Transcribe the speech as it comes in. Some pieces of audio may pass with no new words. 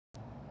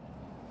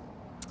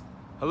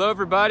Hello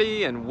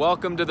everybody and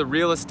welcome to the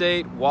Real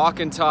Estate Walk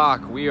and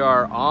Talk. We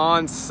are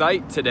on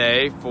site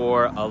today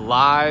for a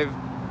live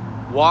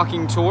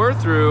walking tour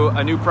through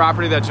a new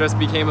property that just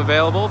became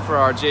available for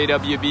our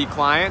JWB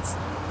clients.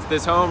 It's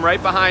this home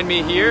right behind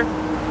me here,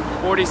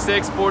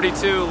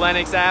 4642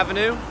 Lenox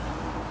Avenue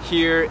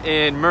here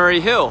in Murray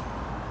Hill,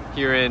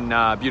 here in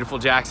beautiful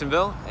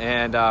Jacksonville.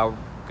 And I'm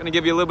gonna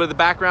give you a little bit of the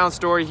background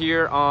story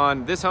here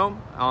on this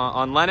home,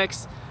 on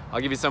Lenox. I'll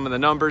give you some of the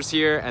numbers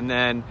here, and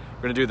then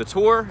we're gonna do the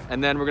tour,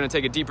 and then we're gonna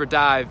take a deeper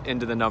dive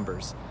into the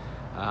numbers.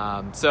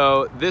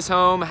 So this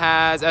home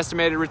has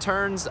estimated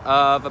returns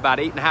of about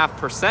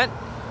 8.5%,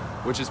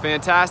 which is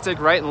fantastic,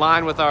 right in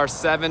line with our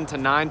 7 to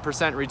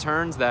 9%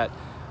 returns that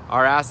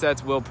our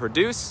assets will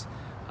produce,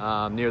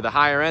 near the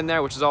higher end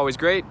there, which is always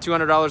great.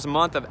 $200 a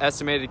month of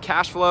estimated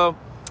cash flow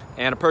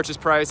and a purchase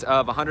price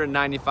of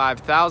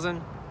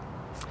 $195,000.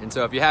 And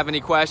so if you have any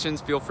questions,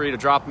 feel free to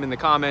drop them in the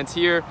comments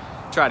here.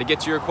 Try to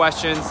get to your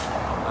questions.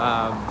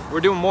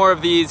 We're doing more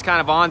of these kind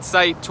of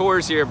on-site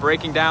tours here,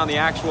 breaking down the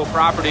actual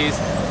properties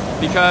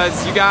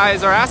because you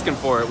guys are asking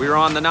for it. We were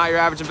on the Not Your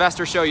Average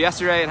Investor show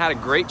yesterday and had a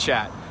great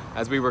chat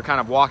as we were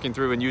kind of walking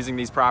through and using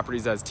these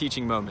properties as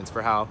teaching moments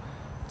for how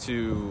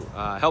to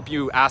help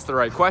you ask the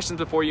right questions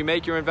before you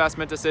make your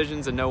investment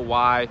decisions and know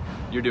why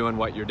you're doing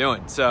what you're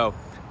doing. So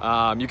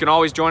you can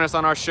always join us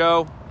on our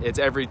show. It's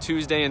every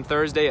Tuesday and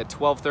Thursday at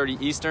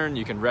 12:30 Eastern.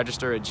 You can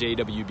register at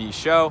JWB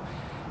Show.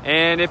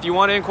 And if you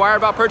want to inquire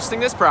about purchasing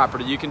this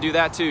property, you can do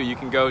that too. You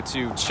can go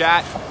to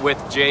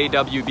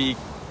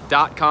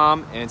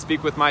chatwithjwb.com and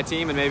speak with my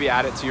team and maybe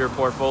add it to your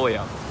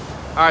portfolio.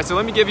 All right, so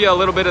let me give you a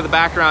little bit of the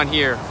background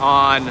here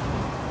on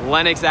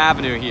Lenox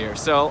Avenue here.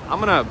 So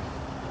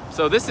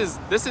this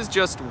is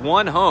just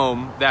one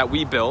home that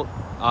we built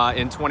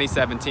in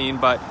 2017,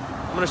 but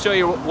I'm gonna show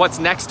you what's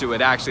next to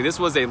it actually.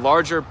 This was a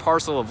larger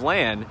parcel of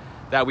land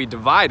that we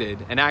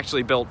divided and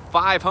actually built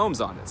 5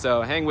 homes on it.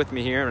 So hang with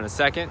me here in a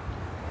second.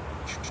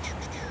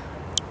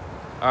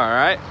 All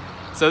right,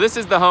 so this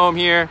is the home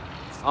here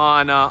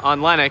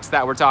on Lenox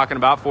that we're talking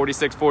about,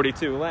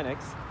 4642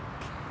 Lenox.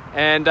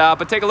 And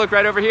but take a look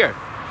right over here,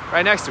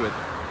 right next to it.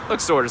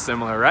 Looks sort of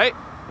similar, right?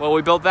 Well,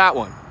 we built that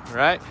one,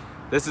 right?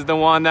 This is the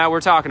one that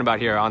we're talking about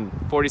here on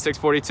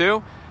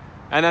 4642.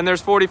 And then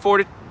there's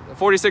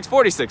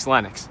 4646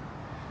 Lenox,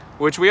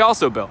 which we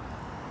also built.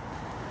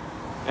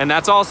 And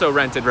that's also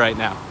rented right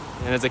now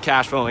and is a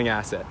cash flowing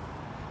asset.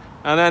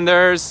 And then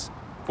there's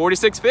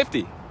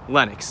 4650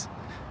 Lenox,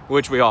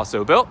 which we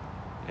also built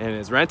and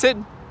is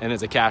rented and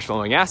is a cash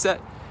flowing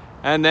asset.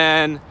 And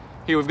then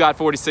here we've got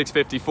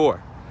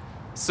 4654.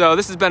 So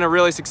this has been a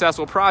really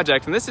successful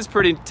project, and this is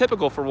pretty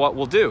typical for what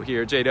we'll do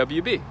here at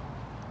JWB,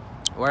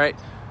 right?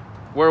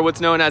 We're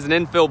what's known as an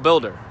infill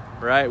builder,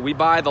 right? We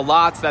buy the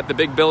lots that the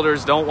big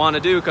builders don't want to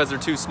do because they're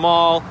too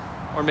small,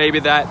 or maybe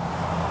that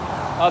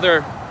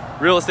other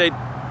real estate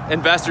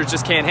investors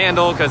just can't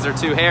handle because they're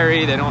too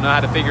hairy, they don't know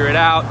how to figure it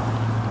out.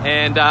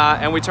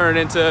 And we turn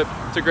it into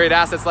great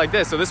assets like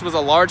this. So this was a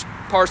large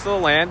parcel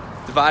of land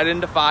divided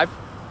into 5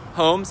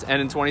 homes,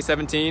 and in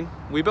 2017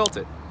 we built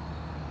it.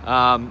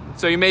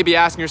 So you may be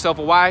asking yourself,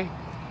 well, why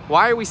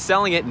are we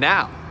selling it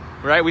now,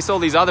 right? We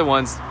sold these other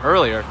ones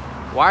earlier.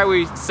 Why are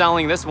we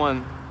selling this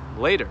one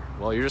later?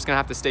 Well, you're just gonna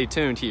have to stay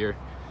tuned here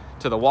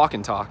to the walk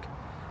and talk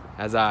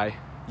as I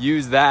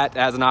use that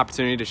as an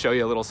opportunity to show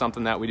you a little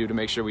something that we do to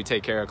make sure we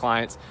take care of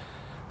clients.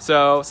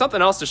 So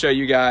something else to show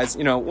you guys,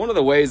 you know, one of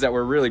the ways that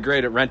we're really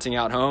great at renting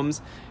out homes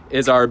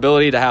is our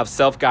ability to have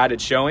self-guided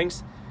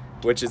showings,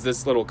 which is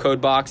this little code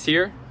box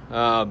here.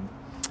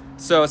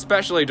 So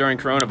especially during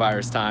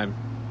coronavirus time,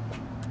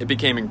 it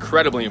became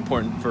incredibly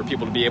important for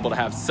people to be able to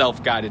have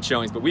self-guided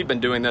showings, but we've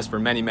been doing this for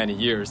many, many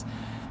years.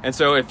 And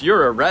so if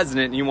you're a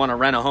resident and you want to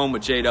rent a home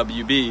with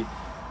JWB,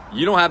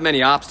 you don't have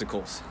many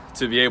obstacles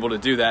to be able to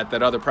do that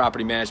other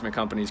property management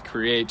companies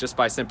create just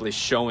by simply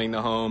showing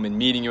the home and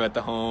meeting you at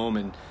the home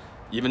and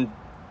even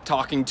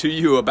talking to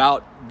you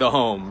about the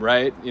home,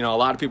 right? You know, a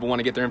lot of people want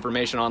to get their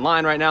information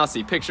online right now,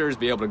 see pictures,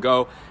 be able to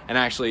go and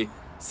actually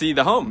see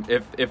the home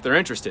if they're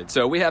interested.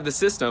 So we have the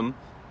system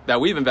that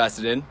we've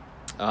invested in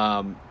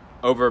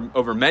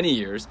over many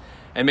years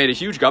and made a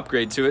huge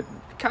upgrade to it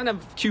kind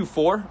of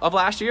Q4 of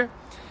last year.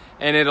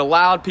 And it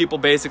allowed people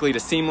basically to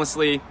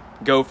seamlessly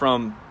go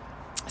from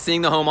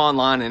seeing the home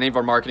online in any of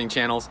our marketing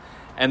channels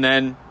and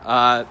then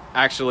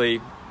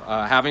actually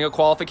having a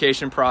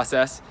qualification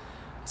process,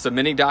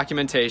 submitting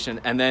documentation,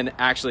 and then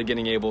actually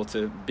being able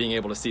to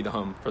see the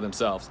home for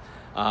themselves.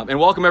 And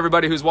welcome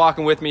everybody who's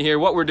walking with me here.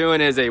 What we're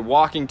doing is a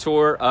walking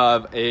tour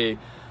of a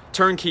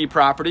turnkey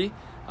property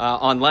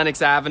on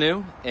Lenox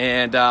Avenue,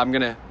 and I'm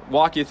gonna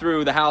walk you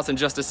through the house in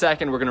just a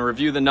second. We're gonna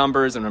review the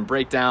numbers and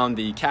break down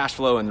the cash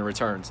flow and the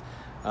returns.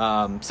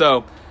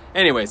 So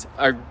anyways,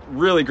 a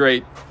really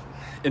great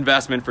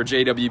investment for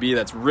JWB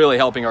that's really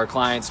helping our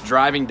clients,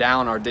 driving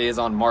down our days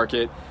on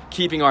market,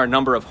 keeping our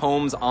number of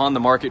homes on the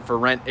market for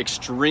rent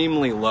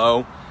extremely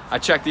low. I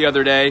checked the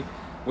other day,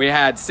 we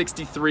had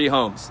 63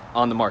 homes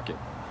on the market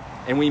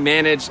and we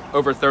manage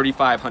over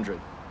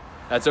 3,500.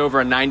 That's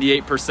over a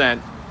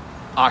 98%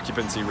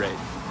 occupancy rate.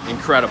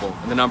 incredible.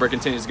 And the number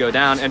continues to go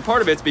down. And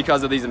part of it's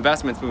because of these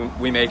investments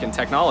we make in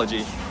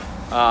technology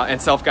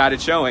and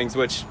self-guided showings,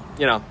 which,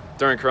 you know,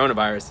 during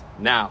coronavirus,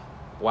 now,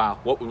 wow,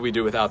 what would we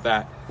do without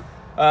that?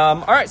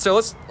 All right, so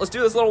let's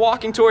do this little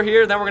walking tour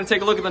here. Then we're gonna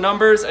take a look at the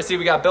numbers. I see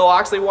we got Bill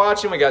Oxley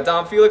watching, we got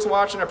Dom Felix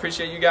watching. I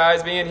appreciate you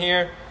guys being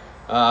here.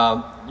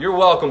 You're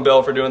welcome,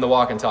 Bill, for doing the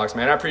walk and talks,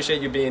 man. I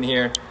appreciate you being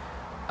here.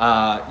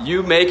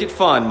 You make it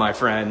fun, my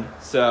friend.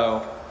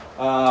 So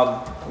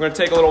we're gonna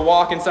take a little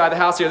walk inside the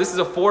house here. This is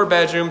a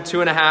 4-bedroom,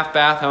 2.5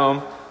 bath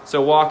home.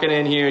 So walking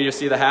in here, you'll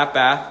see the half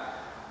bath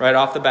right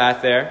off the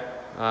bat there.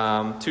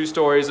 2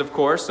 stories, of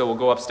course, so we'll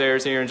go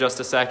upstairs here in just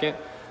a second.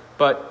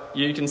 But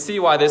you can see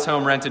why this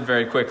home rented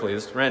very quickly.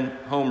 This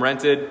home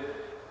rented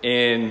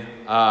in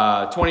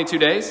 22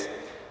 days,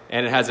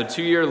 and it has a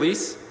 2-year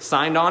lease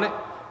signed on it,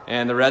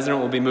 and the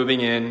resident will be moving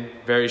in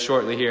very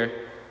shortly here.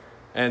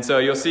 And so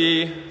you'll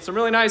see some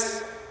really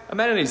nice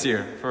amenities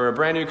here. For a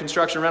brand new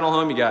construction rental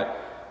home, you got,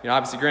 you know,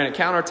 obviously granite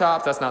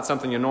countertops. That's not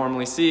something you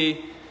normally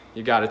see.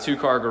 You got a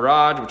 2-car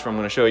garage, which I'm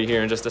gonna show you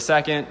here in just a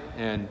second.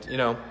 And, you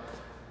know,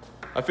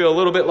 I feel a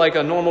little bit like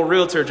a normal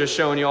realtor just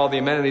showing you all the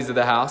amenities of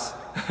the house.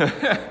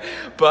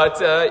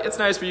 But it's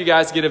nice for you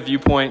guys to get a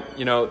viewpoint.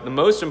 You know, the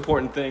most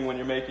important thing when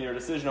you're making your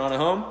decision on a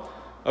home,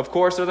 of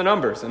course, are the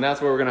numbers. And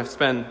that's where we're gonna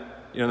spend,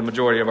 you know, the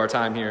majority of our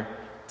time here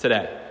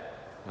today.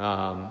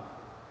 And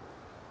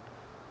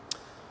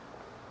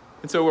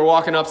so we're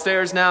walking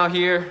upstairs now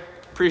here.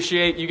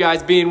 Appreciate you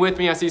guys being with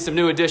me. I see some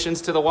new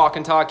additions to the walk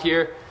and talk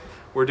here.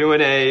 We're doing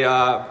a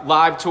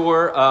live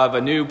tour of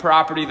a new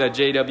property that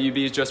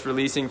JWB is just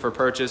releasing for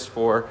purchase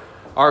for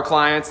our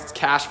clients. It's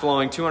cash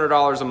flowing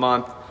 $200 a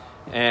month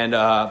and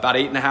about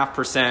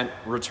 8.5%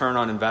 return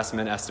on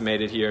investment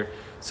estimated here.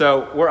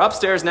 So we're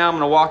upstairs now. I'm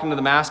gonna walk into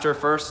the master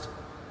first.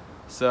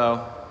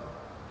 So,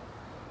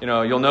 you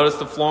know, you'll notice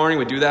the flooring.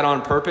 We do that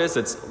on purpose.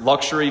 It's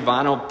luxury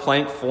vinyl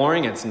plank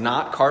flooring. It's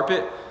not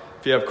carpet.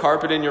 If you have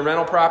carpet in your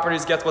rental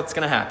properties, guess what's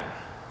gonna happen?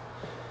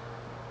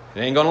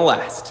 It ain't gonna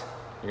last.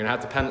 You're gonna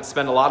have to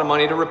spend a lot of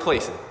money to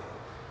replace it,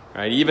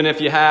 right? Even if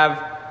you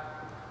have,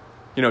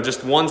 you know,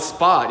 just one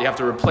spot, you have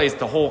to replace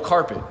the whole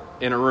carpet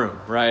in a room,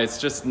 right? It's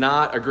just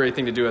not a great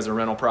thing to do as a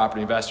rental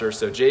property investor.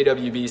 So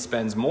JWB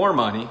spends more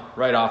money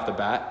right off the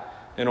bat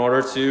in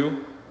order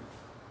to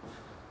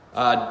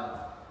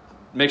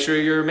make sure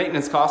your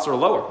maintenance costs are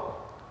lower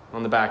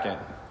on the back end.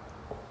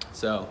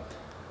 So,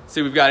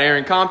 see, we've got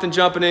Aaron Compton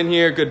jumping in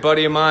here. Good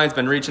buddy of mine's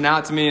been reaching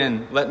out to me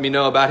and letting me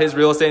know about his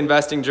real estate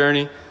investing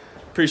journey.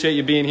 Appreciate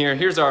you being here.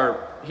 Here's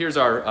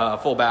our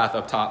full bath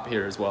up top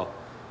here as well.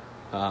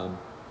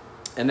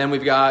 And then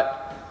we've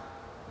got,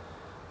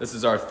 this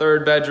is our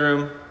 3rd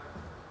bedroom.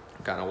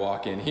 Kind of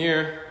walk in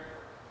here.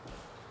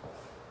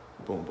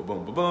 Boom, boom,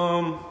 boom, boom,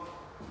 boom.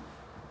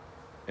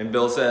 And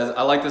Bill says,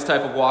 I like this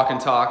type of walk and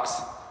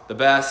talks the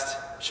best,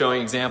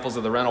 showing examples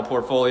of the rental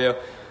portfolio.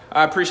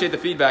 I appreciate the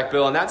feedback,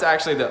 Bill, and that's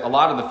actually a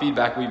lot of the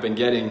feedback we've been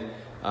getting.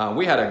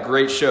 We had a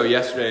great show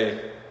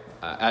yesterday.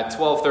 At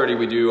 12:30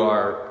 we do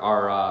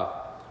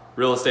our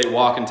real estate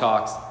walk and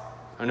talks.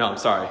 Oh, no, I'm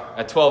sorry.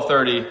 At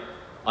 12:30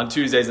 on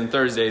Tuesdays and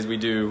Thursdays we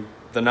do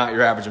the Not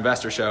Your Average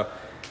Investor show.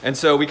 And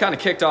so we kind of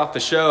kicked off the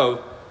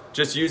show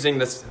just using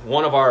this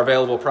one of our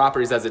available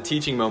properties as a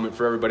teaching moment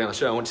for everybody on the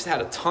show, and we just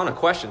had a ton of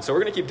questions. So we're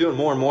gonna keep doing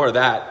more and more of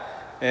that.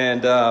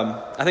 And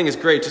I think it's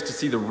great just to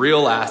see the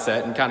real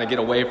asset and kind of get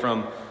away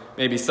from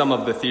maybe some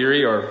of the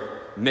theory or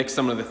mix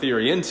some of the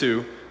theory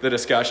into the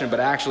discussion, but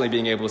actually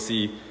being able to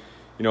see,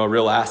 you know, a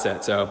real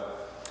asset. So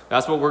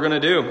that's what we're gonna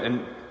do.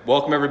 And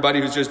welcome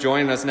everybody who's just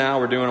joining us now.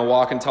 We're doing a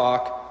walk and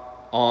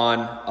talk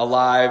on a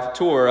live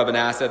tour of an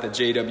asset that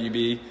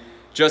JWB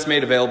just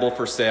made available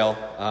for sale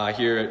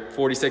here at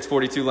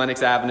 4642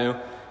 Lenox Avenue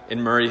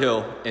in Murray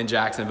Hill in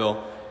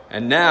Jacksonville.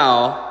 And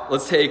now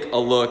let's take a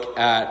look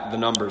at the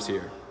numbers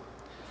here.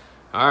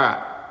 All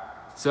right,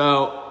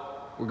 so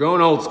we're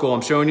going old school.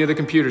 I'm showing you the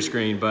computer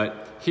screen,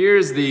 but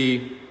here's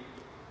the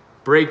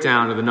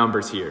breakdown of the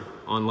numbers here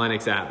on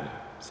Lenox Avenue.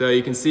 So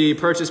you can see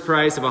purchase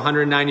price of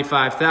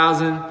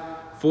 $195,000,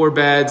 4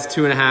 beds,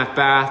 2.5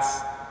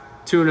 baths,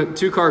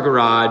 2-car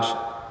garage.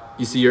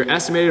 You see your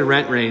estimated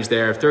rent range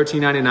there of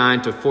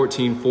 $13.99 to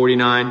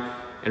 $14.49,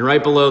 and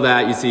right below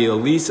that you see a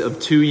lease of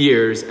 2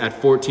 years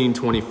at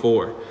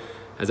 $14.24.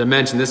 As I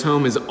mentioned, this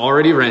home is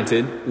already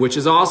rented, which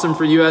is awesome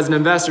for you as an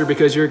investor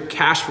because you're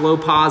cash flow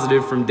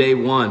positive from day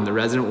one. The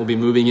resident will be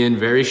moving in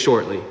very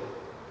shortly.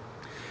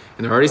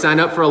 And they're already signed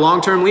up for a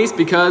long-term lease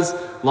because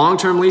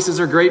long-term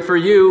leases are great for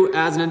you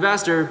as an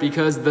investor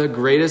because the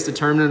greatest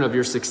determinant of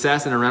your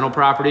success in a rental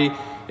property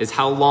is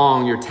how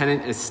long your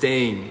tenant is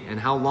staying and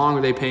how long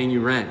are they paying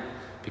you rent,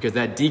 because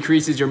that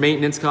decreases your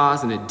maintenance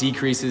cost and it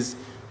decreases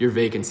your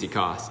vacancy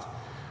cost.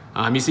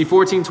 You see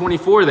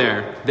 $14.24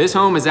 there. This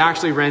home is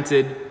actually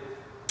rented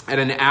at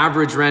an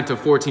average rent of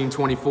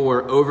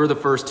 $14.24 over the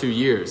first 2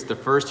 years. The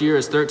first year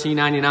is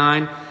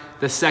 $13.99.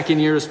 The second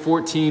year is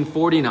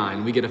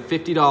 $14.49. We get a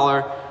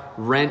 $50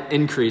 rent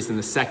increase in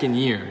the second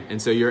year.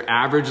 And so your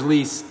average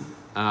lease,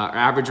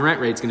 average rent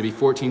rate is gonna be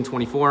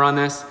 $14.24 on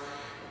this.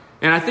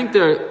 And I think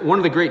one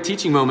of the great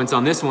teaching moments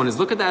on this one is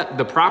look at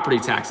the property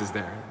taxes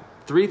there,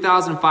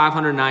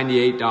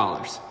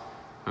 $3,598.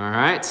 All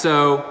right,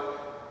 so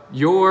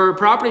your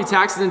property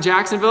taxes in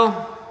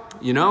Jacksonville,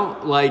 you know,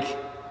 like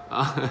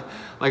a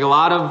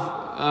lot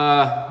of,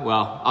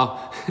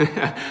 well,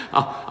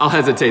 I'll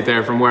hesitate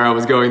there from where I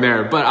was going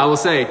there, but I will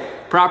say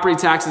property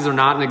taxes are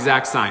not an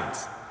exact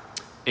science.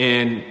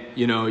 And,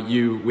 you know,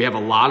 we have a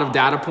lot of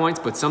data points,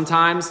 but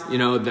sometimes, you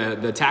know,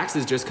 the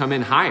taxes just come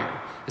in higher,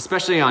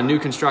 especially on new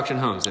construction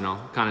homes. And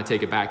I'll kind of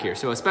take it back here.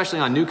 So especially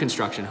on new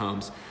construction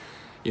homes,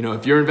 you know,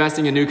 if you're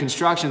investing in new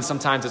construction,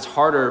 sometimes it's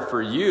harder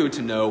for you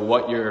to know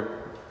what your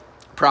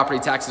property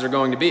taxes are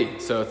going to be.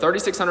 So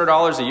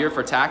 $3,600 a year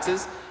for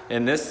taxes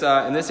in this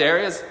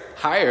area is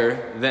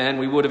higher than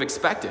we would have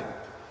expected.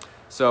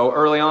 So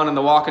early on in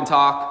the walk and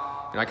talk,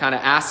 I kind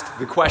of asked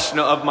the question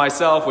of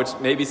myself, which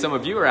maybe some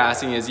of you are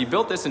asking, is you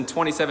built this in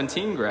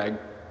 2017, Greg,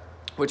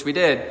 which we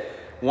did,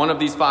 one of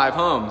these 5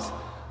 homes.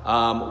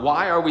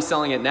 Why are we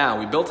selling it now?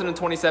 We built it in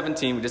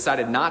 2017. We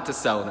decided not to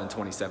sell it in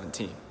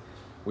 2017.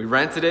 We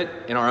rented it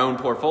in our own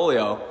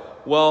portfolio.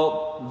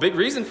 Well, big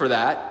reason for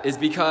that is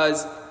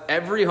because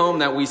every home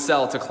that we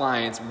sell to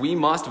clients, we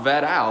must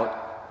vet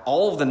out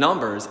all of the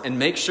numbers and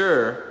make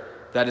sure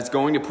that it's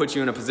going to put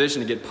you in a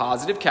position to get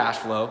positive cash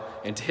flow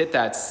and to hit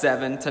that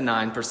 7 to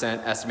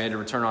 9% estimated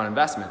return on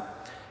investment.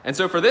 And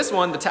so for this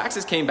one, the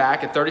taxes came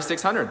back at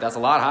 $3,600. That's a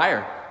lot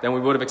higher than we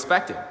would have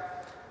expected.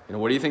 You know,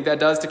 what do you think that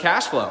does to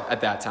cash flow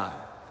at that time?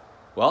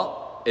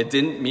 Well, it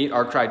didn't meet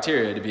our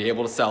criteria to be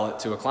able to sell it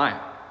to a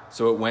client.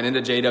 So it went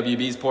into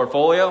JWB's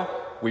portfolio.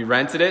 We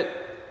rented it.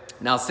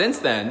 Now, since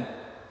then,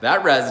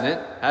 that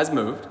resident has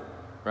moved,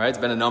 right? It's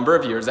been a number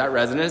of years. That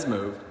resident has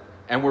moved.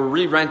 And we're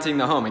re-renting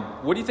the home. And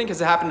what do you think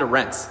has happened to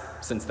rents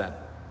since then?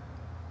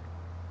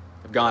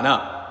 They've gone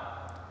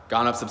up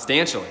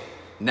substantially.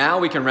 Now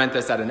we can rent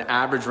this at an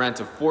average rent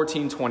of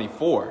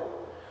 $1,424,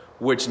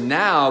 which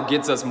now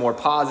gets us more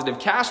positive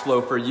cash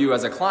flow for you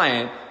as a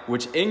client,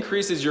 which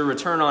increases your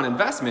return on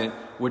investment,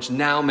 which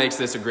now makes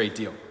this a great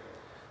deal.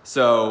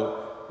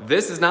 So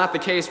this is not the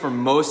case for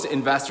most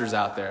investors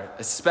out there,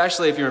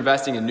 especially if you're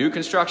investing in new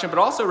construction, but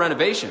also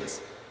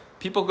renovations.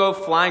 People go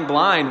flying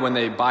blind when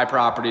they buy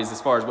properties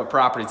as far as what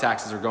property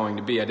taxes are going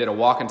to be. I did a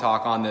walk and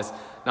talk on this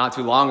not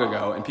too long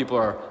ago, and people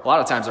a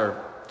lot of times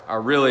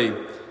are really,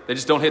 they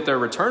just don't hit their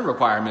return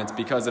requirements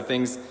because of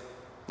things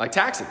like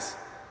taxes.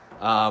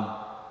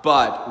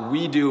 But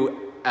we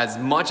do as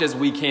much as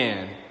we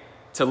can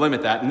to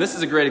limit that. And this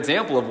is a great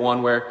example of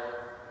one where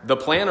the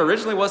plan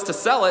originally was to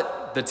sell it.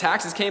 The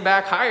taxes came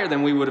back higher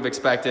than we would have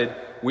expected.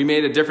 We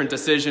made a different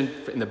decision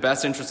in the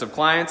best interest of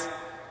clients.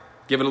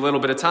 Give it a little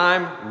bit of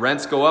time,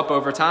 rents go up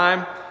over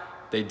time.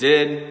 They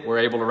did, we're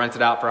able to rent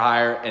it out for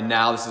higher, and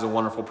now this is a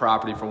wonderful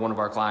property for one of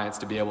our clients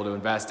to be able to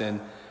invest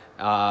in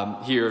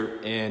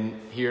here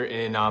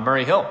in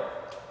Murray Hill.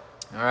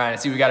 All right, I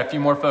see we got a few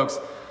more folks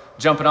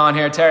jumping on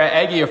here. Tara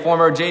Eggy, a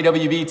former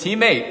JWB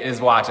teammate, is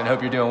watching.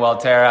 Hope you're doing well,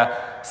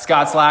 Tara.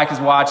 Scott Slack is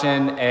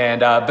watching, and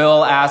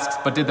Bill asks,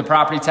 but did the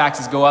property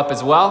taxes go up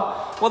as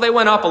well? Well, they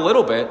went up a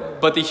little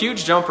bit, but the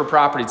huge jump for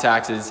property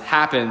taxes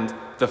happened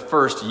the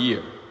first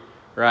year.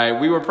 Right,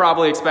 we were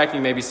probably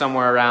expecting maybe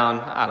somewhere around,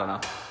 I don't know,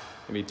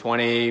 maybe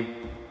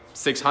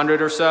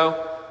 2,600 or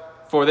so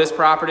for this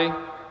property,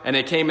 and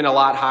it came in a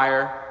lot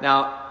higher.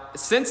 Now,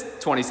 since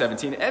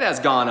 2017, it has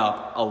gone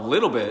up a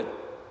little bit,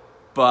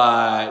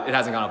 but it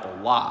hasn't gone up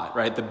a lot,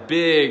 right? The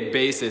big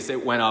basis,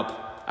 it went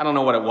up, I don't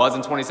know what it was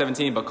in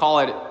 2017, but call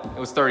it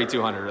was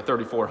 3,200 or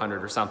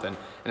 3,400 or something,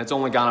 and it's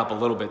only gone up a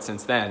little bit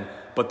since then.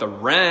 But the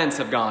rents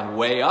have gone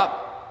way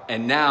up,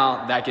 and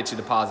now that gets you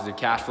the positive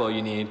cash flow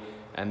you need,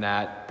 and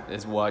that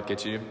is what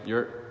gets you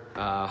your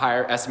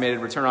higher estimated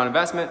return on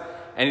investment.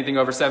 Anything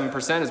over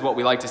 7% is what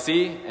we like to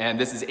see, and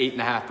this is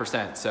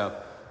 8.5%. So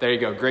there you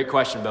go. Great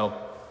question, Bill.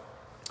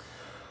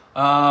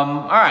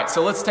 All right,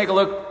 so let's take a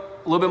look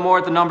a little bit more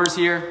at the numbers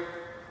here.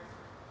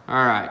 All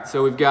right,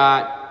 so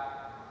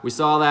we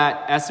saw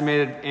that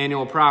estimated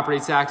annual property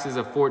taxes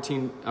of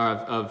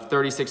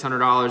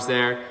 $3,600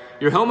 there.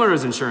 Your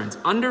homeowner's insurance,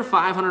 under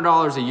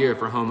 $500 a year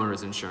for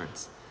homeowner's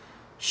insurance.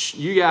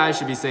 You guys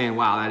should be saying,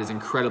 wow, that is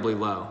incredibly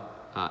low.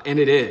 And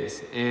it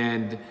is.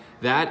 And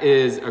that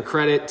is a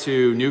credit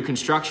to new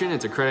construction.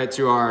 It's a credit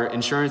to our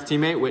insurance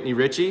teammate, Whitney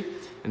Ritchie,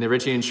 and the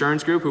Ritchie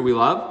Insurance Group, who we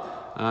love,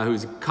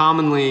 who's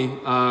commonly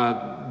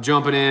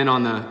jumping in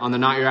on the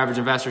Not Your Average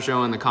Investor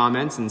show in the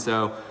comments. And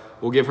so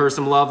we'll give her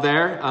some love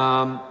there.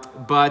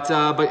 But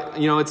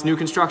you know, it's new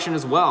construction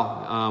as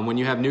well. When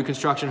you have new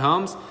construction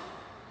homes,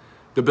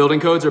 the building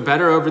codes are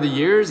better over the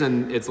years,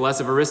 and it's less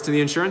of a risk to the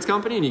insurance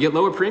company, and you get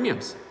lower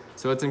premiums.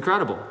 So it's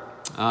incredible.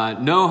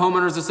 No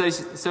homeowners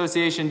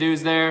association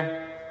dues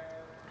there.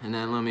 And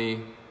then let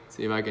me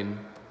see if I can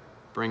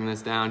bring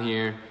this down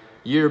here.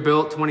 Year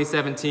built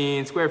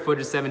 2017, square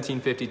footage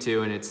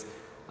 1752, and it's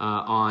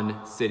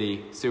on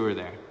city sewer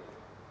there.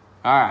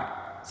 All right,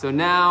 so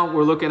now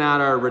we're looking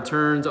at our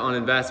returns on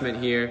investment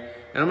here,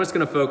 and I'm just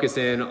gonna focus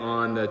in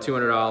on the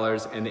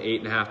 $200 and the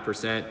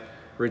 8.5%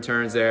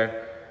 returns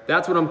there.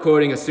 that's what I'm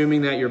quoting,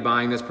 assuming that you're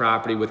buying this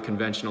property with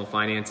conventional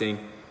financing.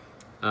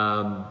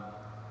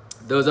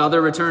 Those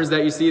other returns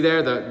that you see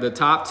there, the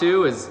top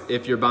two is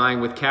if you're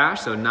buying with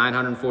cash, so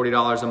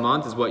 $940 a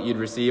month is what you'd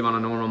receive on a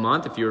normal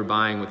month if you were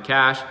buying with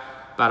cash,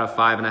 about a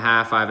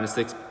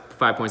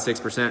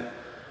 5.6%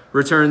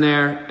 return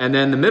there. And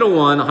then the middle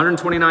one,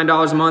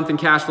 $129 a month in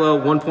cash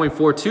flow,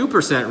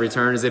 1.42%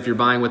 return is if you're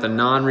buying with a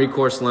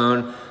non-recourse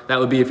loan. That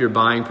would be if you're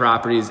buying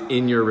properties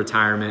in your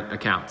retirement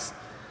accounts.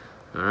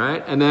 All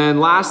right, and then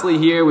lastly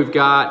here, we've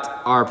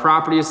got our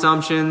property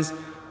assumptions.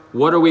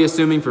 What are we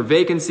assuming for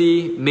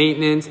vacancy,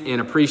 maintenance, and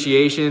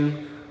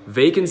appreciation?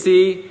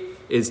 Vacancy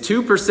is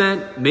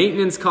 2%,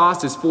 maintenance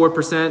cost is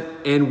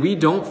 4%, and we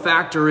don't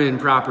factor in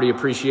property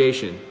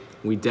appreciation.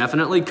 We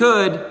definitely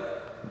could.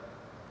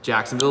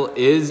 Jacksonville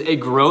is a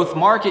growth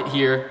market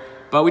here,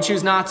 but we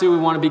choose not to. We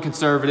want to be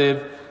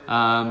conservative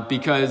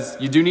because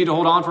you do need to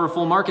hold on for a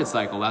full market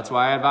cycle. That's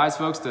why I advise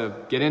folks to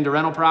get into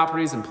rental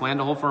properties and plan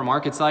to hold for a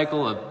market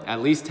cycle of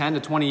at least 10 to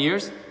 20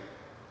 years.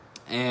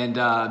 And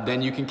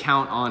then you can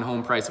count on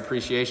home price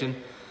appreciation.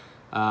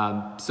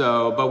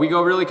 But we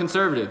go really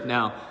conservative.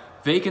 Now,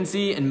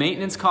 vacancy and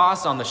maintenance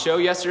costs on the show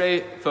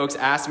yesterday, folks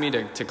asked me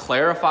to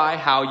clarify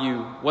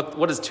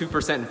what does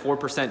 2% and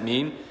 4%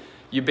 mean?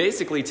 You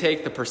basically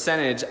take the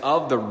percentage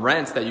of the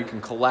rents that you can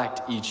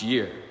collect each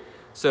year.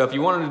 So if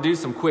you wanted to do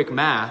some quick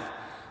math,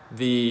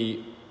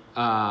 the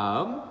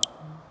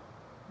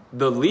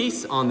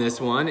lease on this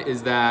one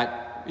is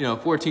that,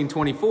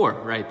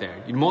 $1,424 right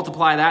there. You'd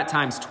multiply that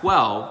times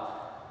 12,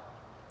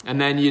 and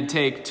then you'd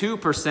take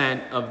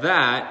 2% of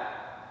that,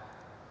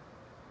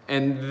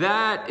 and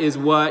that is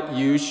what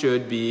you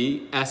should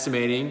be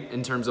estimating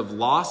in terms of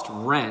lost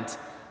rent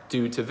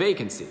due to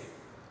vacancy.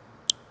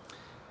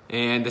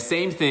 And the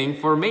same thing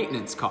for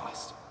maintenance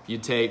cost. You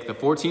take the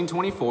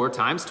 $1,424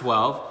 times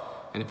 12,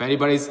 and if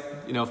anybody's,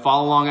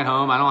 follow along at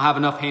home, I don't have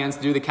enough hands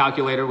to do the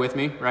calculator with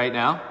me right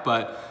now,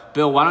 but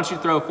Bill, why don't you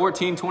throw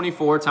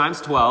 1,424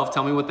 times 12,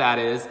 tell me what that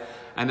is,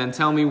 and then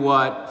tell me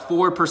what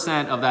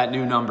 4% of that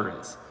new number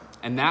is.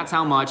 And that's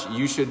how much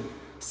you should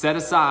set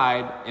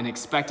aside in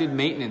expected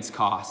maintenance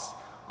costs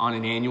on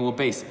an annual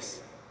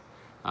basis.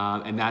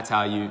 And that's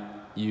how you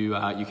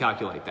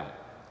calculate that.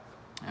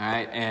 All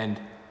right, and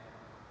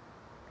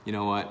you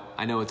know what?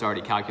 I know it's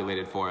already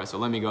calculated for us, so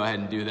let me go ahead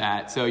and do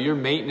that. So your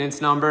maintenance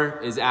number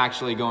is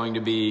actually going to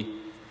be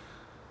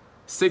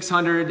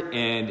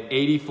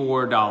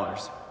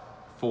 $684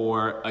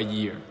 for a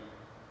year.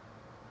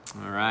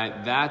 All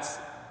right, that's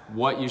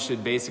what you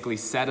should basically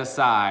set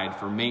aside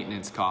for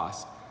maintenance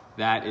costs.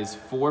 That is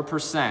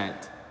 4%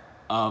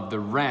 of the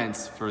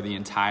rents for the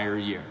entire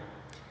year.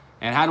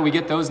 And how do we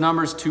get those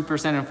numbers,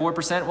 2% and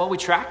 4%? Well, we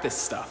track this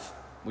stuff.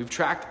 We've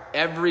tracked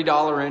every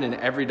dollar in and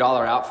every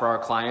dollar out for our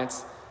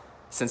clients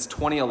since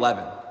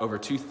 2011. Over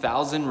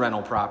 2,000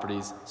 rental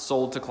properties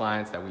sold to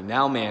clients that we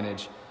now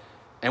manage.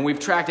 And we've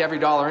tracked every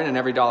dollar in and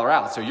every dollar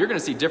out. So you're gonna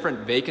see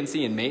different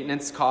vacancy and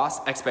maintenance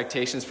cost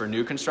expectations for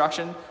new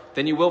construction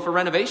than you will for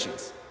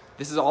renovations.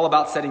 This is all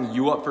about setting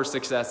you up for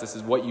success. This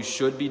is what you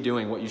should be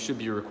doing, what you should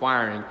be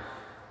requiring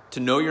to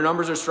know your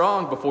numbers are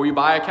strong before you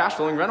buy a cash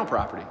flowing rental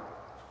property.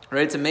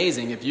 Right? It's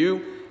amazing. If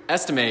you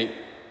estimate,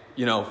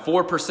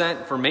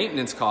 4% for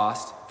maintenance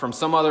cost from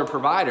some other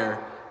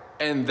provider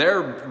and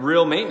their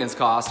real maintenance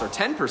costs are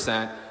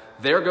 10%,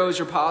 there goes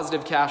your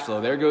positive cash flow.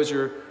 There goes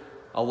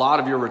a lot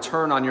of your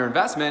return on your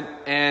investment,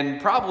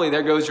 and probably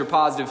there goes your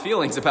positive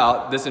feelings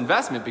about this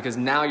investment because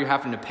now you're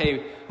having to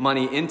pay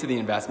money into the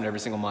investment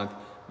every single month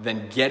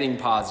than getting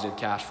positive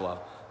cash flow.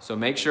 So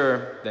make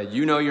sure that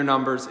you know your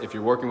numbers. If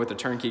you're working with a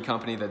turnkey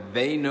company, that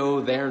they know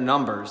their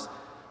numbers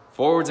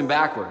forwards and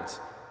backwards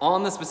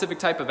on the specific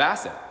type of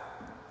asset.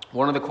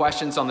 One of the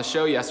questions on the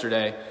show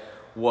yesterday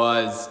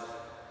was,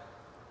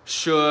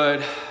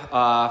 should,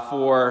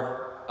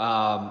 for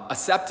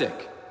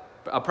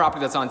a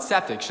property that's on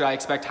septic, should I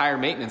expect higher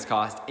maintenance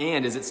costs,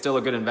 and is it still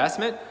a good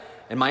investment?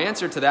 And my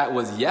answer to that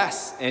was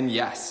yes and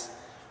yes,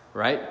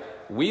 right?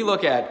 We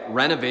look at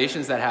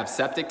renovations that have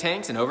septic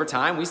tanks, and over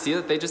time, we see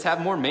that they just have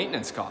more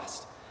maintenance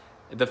costs.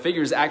 The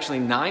figure is actually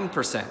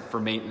 9% for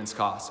maintenance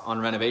costs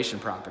on renovation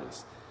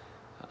properties,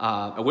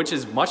 which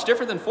is much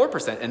different than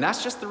 4%, and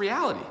that's just the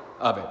reality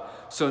of it.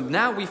 So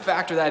now we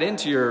factor that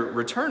into your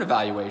return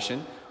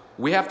evaluation.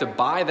 We have to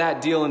buy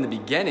that deal in the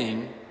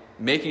beginning,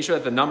 making sure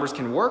that the numbers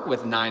can work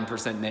with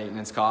 9%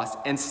 maintenance costs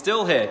and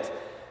still hit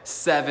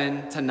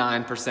 7 to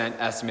 9%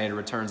 estimated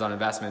returns on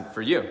investment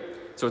for you.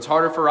 So it's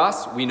harder for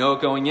us, we know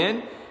it going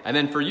in, and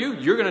then for you,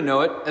 you're gonna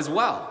know it as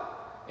well.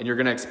 And you're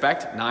gonna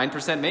expect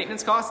 9%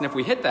 maintenance costs, and if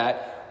we hit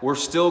that, we're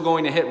still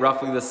going to hit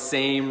roughly the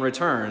same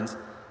returns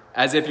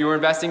as if you were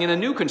investing in a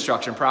new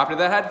construction property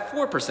that had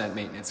 4%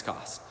 maintenance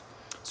costs.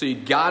 So you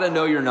gotta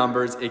know your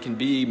numbers. It can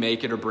be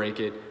make it or break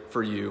it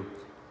for you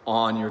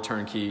on your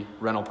turnkey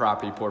rental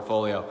property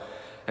portfolio.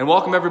 And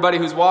welcome everybody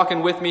who's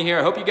walking with me here.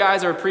 I hope you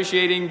guys are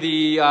appreciating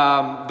the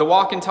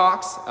walk and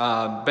talks.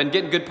 Been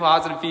getting good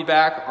positive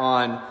feedback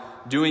on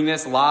doing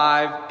this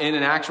live in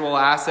an actual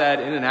asset,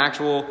 in an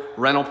actual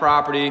rental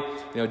property.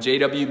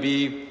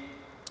 JWB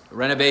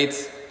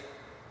renovates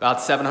about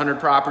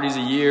 700 properties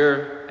a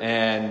year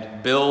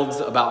and builds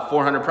about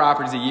 400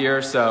 properties a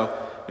year. So,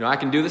 you know, I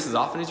can do this as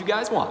often as you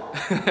guys want.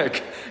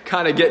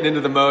 Kind of getting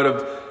into the mode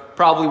of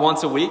probably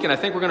once a week. And I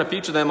think we're going to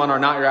feature them on our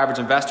Not Your Average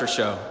Investor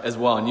show as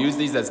well, and use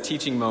these as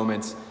teaching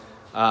moments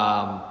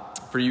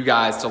for you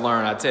guys to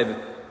learn. I'd say that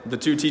the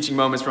 2 teaching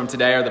moments from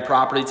today are the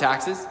property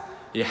taxes.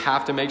 You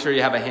have to make sure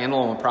you have a handle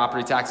on what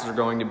property taxes are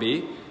going to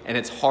be. And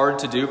it's hard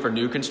to do for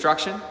new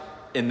construction.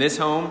 In this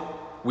home,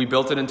 we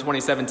built it in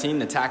 2017.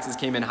 The taxes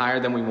came in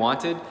higher than we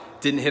wanted.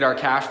 Didn't hit our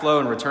cash flow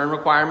and return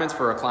requirements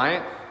for a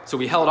client. So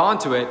we held on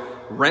to it.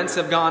 Rents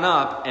have gone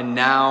up, and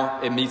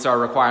now it meets our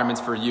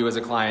requirements for you as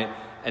a client.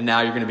 And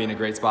now you're going to be in a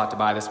great spot to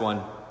buy this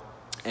one.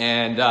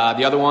 And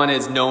the other one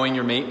is knowing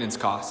your maintenance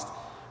cost,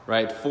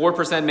 right?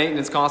 4%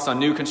 maintenance cost on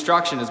new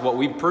construction is what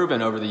we've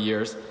proven over the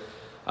years.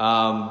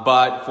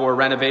 But for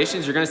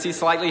renovations, you're going to see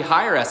slightly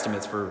higher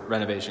estimates for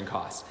renovation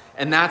costs.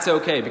 And that's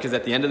okay, because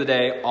at the end of the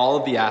day, all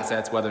of the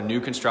assets, whether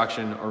new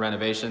construction or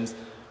renovations,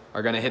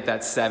 are going to hit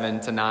that 7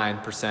 to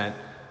 9%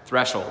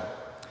 threshold.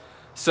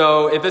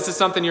 So if this is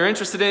something you're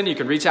interested in, you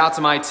can reach out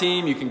to my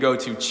team. You can go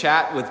to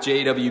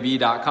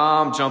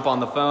chatwithjwb.com, jump on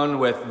the phone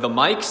with the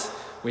Mikes.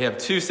 We have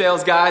 2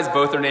 sales guys,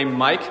 both are named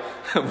Mike,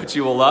 which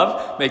you will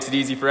love. Makes it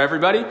easy for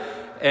everybody.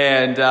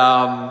 And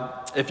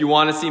if you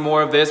want to see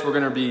more of this, we're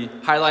going to be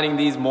highlighting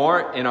these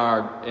more in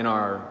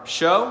our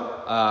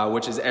show,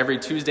 which is every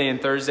Tuesday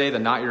and Thursday, the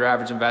Not Your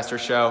Average Investor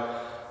show.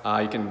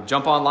 You can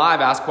jump on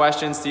live, ask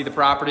questions, see the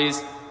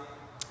properties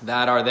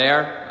that are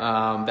there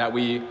that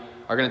we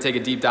are going to take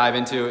a deep dive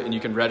into, and you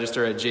can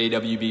register at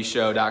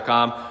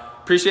jwbshow.com.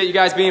 Appreciate you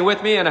guys being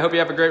with me, and I hope you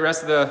have a great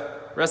rest of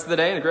the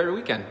day and a great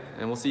weekend.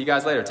 And we'll see you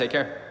guys later. Take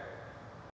care.